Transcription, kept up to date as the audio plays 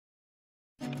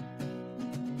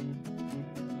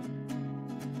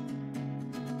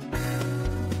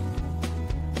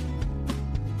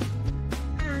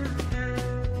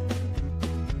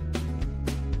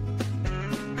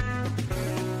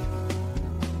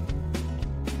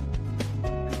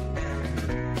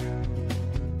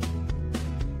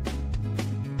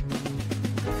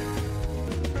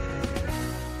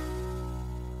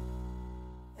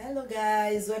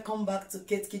guys, welcome back to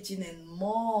Kate Kitchen and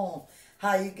More.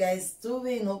 How you guys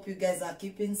doing? Hope you guys are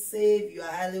keeping safe. You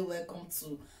are highly welcome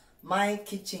to my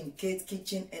kitchen, Kate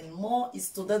Kitchen and More. It's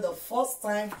today the first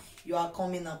time you are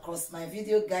coming across my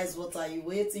video, guys. What are you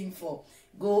waiting for?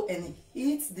 Go and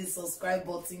hit the subscribe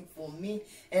button for me,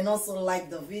 and also like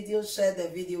the video, share the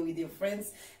video with your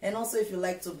friends, and also if you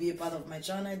like to be a part of my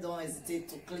channel, don't hesitate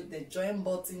to click the join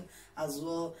button as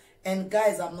well. And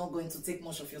guys, I'm not going to take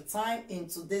much of your time. In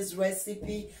today's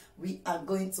recipe, we are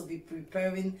going to be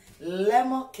preparing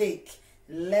lemon cake.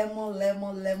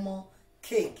 Lemon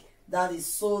cake that is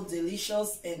so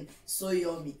delicious and so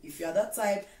yummy. If you are that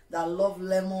type that love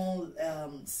lemon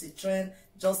citron,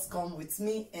 just come with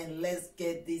me and let's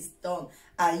get this done.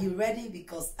 Are you ready?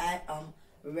 Because I am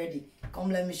ready. Come,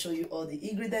 let me show you all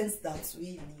the ingredients that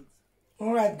we need.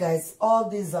 All right, guys, all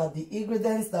these are the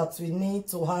ingredients that we need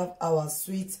to have our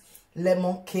sweet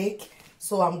lemon cake.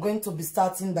 So I'm going to be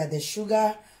starting by the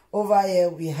sugar. Over here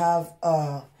we have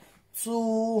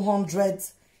 200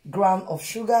 grams of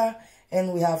sugar,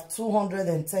 and we have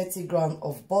 230 grams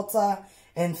of butter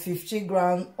and 50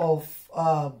 grams of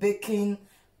baking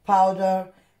powder.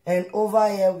 And over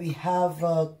here we have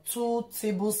 2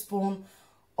 tablespoons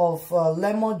of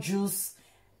lemon juice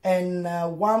and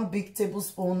 1 big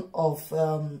tablespoon of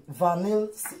vanilla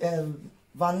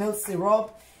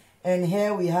syrup. And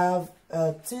here we have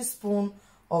a teaspoon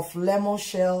of lemon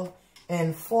shell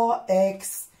and 4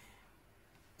 eggs,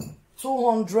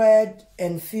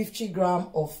 250 grams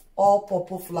of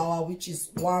all-purpose flour, which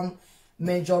is 1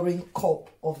 measuring cup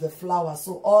of the flour.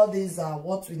 So all these are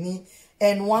what we need.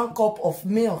 And 1 cup of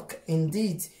milk.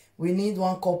 Indeed, we need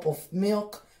 1 cup of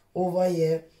milk over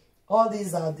here. All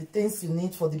these are the things you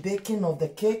need for the baking of the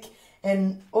cake.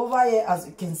 And over here, as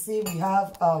you can see, we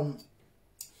have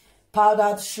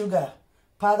powdered sugar,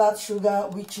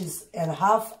 which is a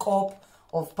 ½ cup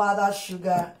of powdered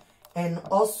sugar, and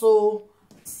also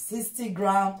 60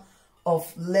 grams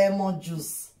of lemon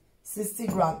juice, 60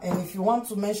 grams. And if you want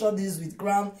to measure this with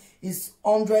gram, it's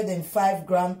 105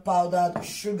 grams powdered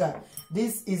sugar.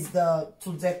 This is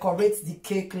to decorate the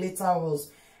cake later on.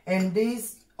 And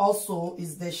this also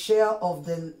is the shell of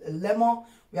the lemon.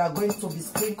 We are going to be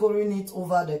sprinkling it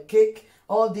over the cake.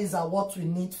 All these are what we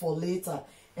need for later.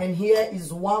 And here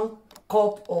is 1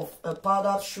 cup of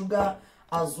powdered sugar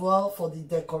as well for the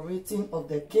decorating of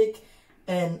the cake,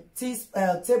 and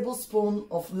tablespoon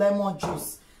of lemon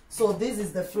juice. So this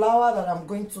is the flour that I'm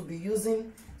going to be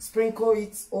using. Sprinkle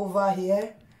it over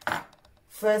here.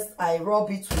 First, I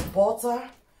rub it with butter,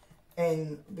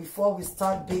 and before we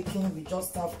start baking, we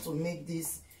just have to make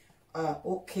this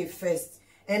okay first.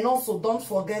 And also, don't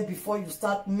forget, before you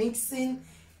start mixing,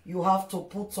 you have to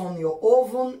put on your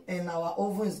oven, and our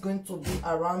oven is going to be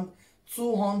around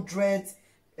 200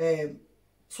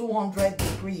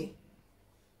 degrees.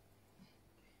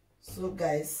 So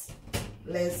guys,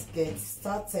 let's get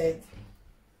started.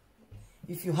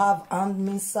 If you have hand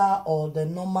mixer or the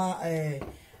normal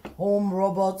home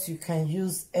robot, you can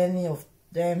use any of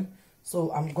them.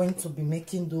 So I'm going to be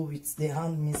making do with the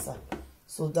hand mixer.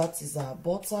 So that is our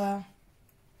butter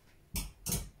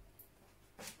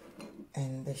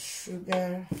and the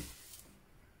sugar.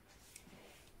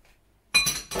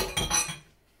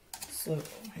 So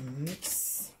I mix.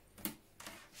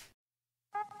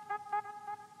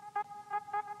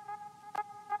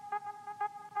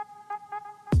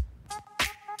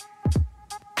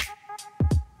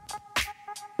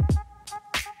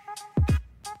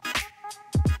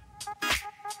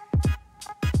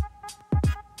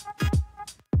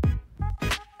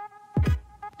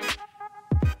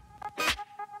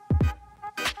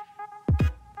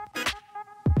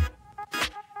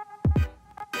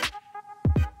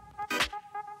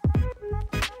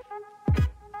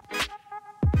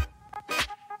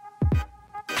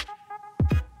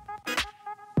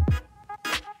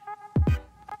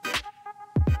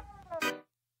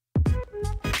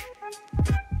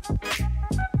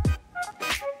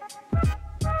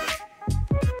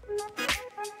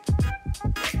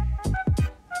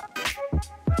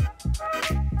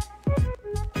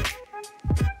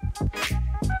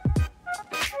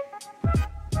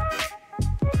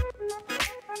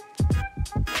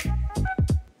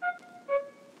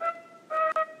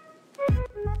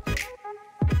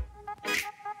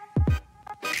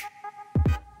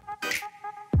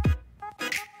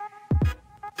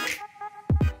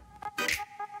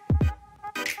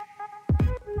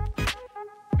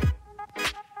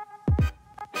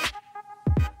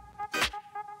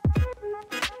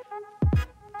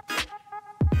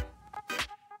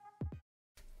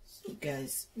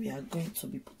 Guys, we are going to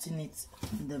be putting it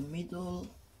in the middle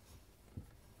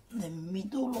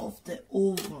of the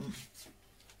oven.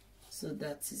 So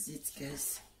that is it,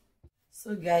 guys.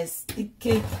 So guys, the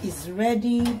cake is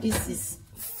ready. This is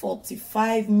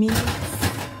 45 minutes.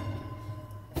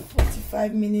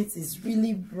 45 minutes is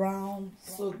really brown.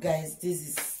 So guys, this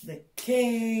is the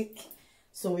cake.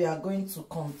 So we are going to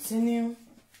continue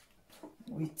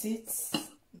with it.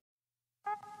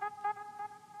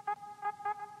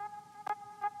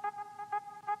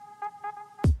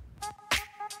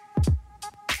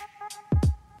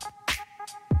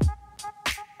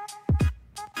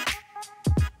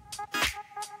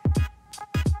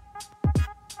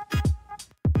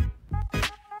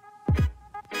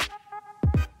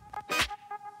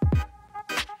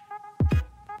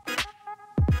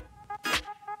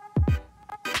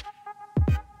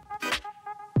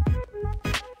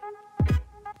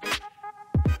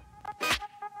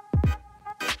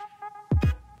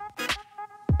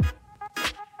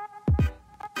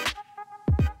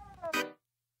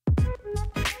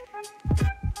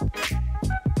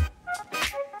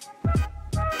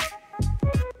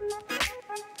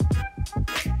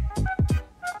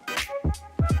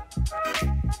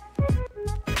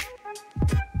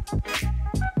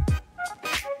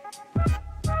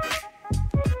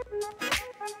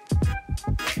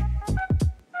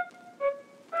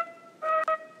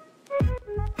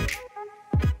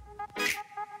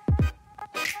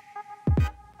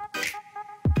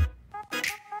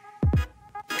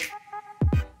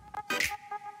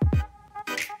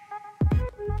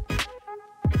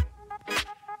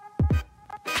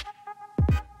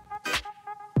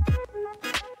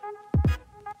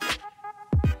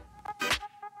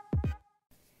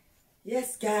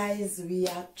 Yes guys, we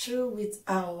are through with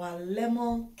our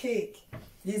lemon cake.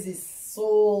 This is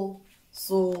so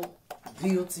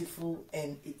beautiful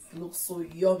and it looks so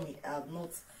yummy. I have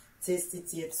not tasted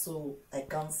it yet, so I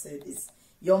can't say this.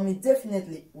 Yummy,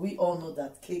 definitely. We all know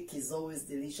that cake is always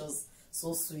delicious,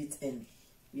 so sweet and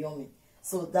yummy.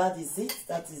 So that is it.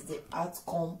 That is the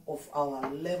outcome of our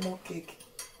lemon cake.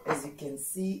 As you can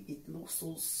see, it looks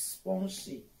so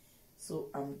spongy. So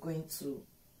I'm going to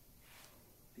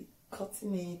be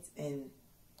cutting it and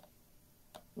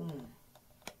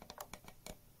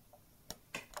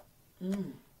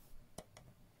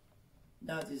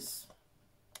that is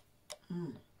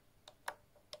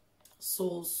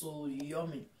so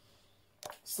yummy,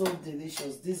 so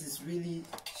delicious. This is really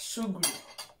sugary.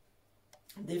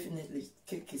 Definitely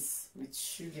cake is with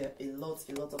sugar, a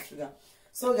lot of sugar.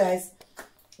 So guys,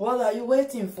 what are you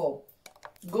waiting for?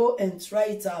 Go and try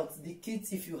it out. The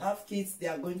kids, if you have kids, they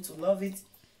are going to love it.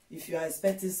 If you are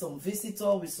expecting some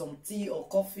visitor with some tea or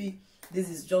coffee, this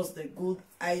is just a good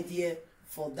idea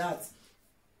for that.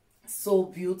 So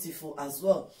beautiful as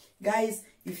well. Guys,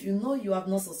 if you know you have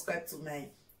not subscribed to my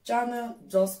channel,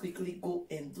 just quickly go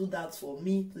and do that for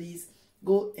me, please.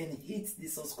 Go and hit the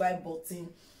subscribe button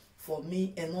for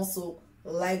me, and also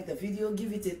like the video,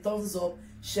 give it a thumbs up,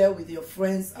 share with your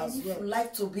friends as well. If you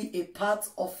like to be a part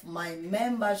of my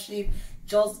membership,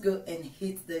 just go and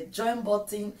hit the join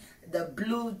button, the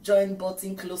blue join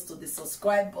button close to the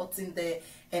subscribe button there,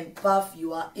 and puff,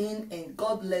 you are in. And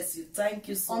God bless you. Thank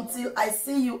you so much. Until I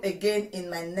see you again in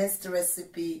my next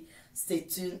recipe, stay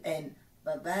tuned and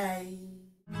bye bye.